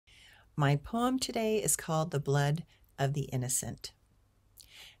My poem today is called The Blood of the Innocent.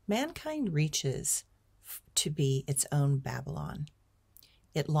 Mankind reaches to be its own Babylon.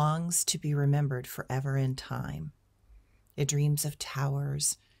 It longs to be remembered forever in time. It dreams of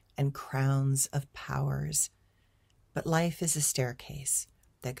towers and crowns of powers. But life is a staircase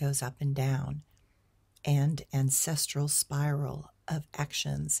that goes up and down, and ancestral spiral of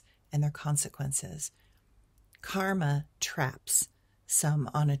actions and their consequences. Karma traps some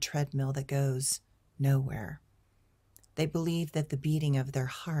on a treadmill that goes nowhere. They believe that the beating of their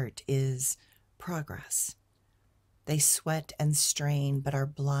heart is progress. They sweat and strain but are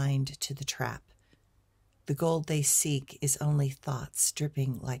blind to the trap. The gold they seek is only thoughts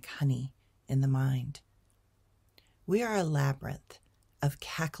dripping like honey in the mind. We are a labyrinth of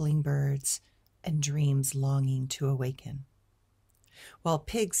cackling birds and dreams longing to awaken. While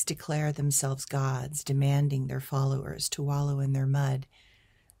pigs declare themselves gods, demanding their followers to wallow in their mud,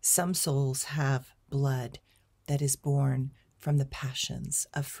 some souls have blood that is born from the passions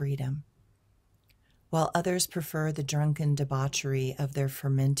of freedom. While others prefer the drunken debauchery of their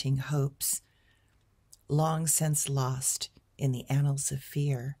fermenting hopes, long since lost in the annals of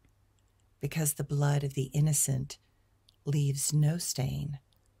fear, because the blood of the innocent leaves no stain.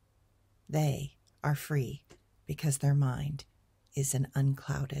 They are free because their mind is an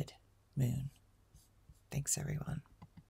unclouded moon. Thanks, everyone.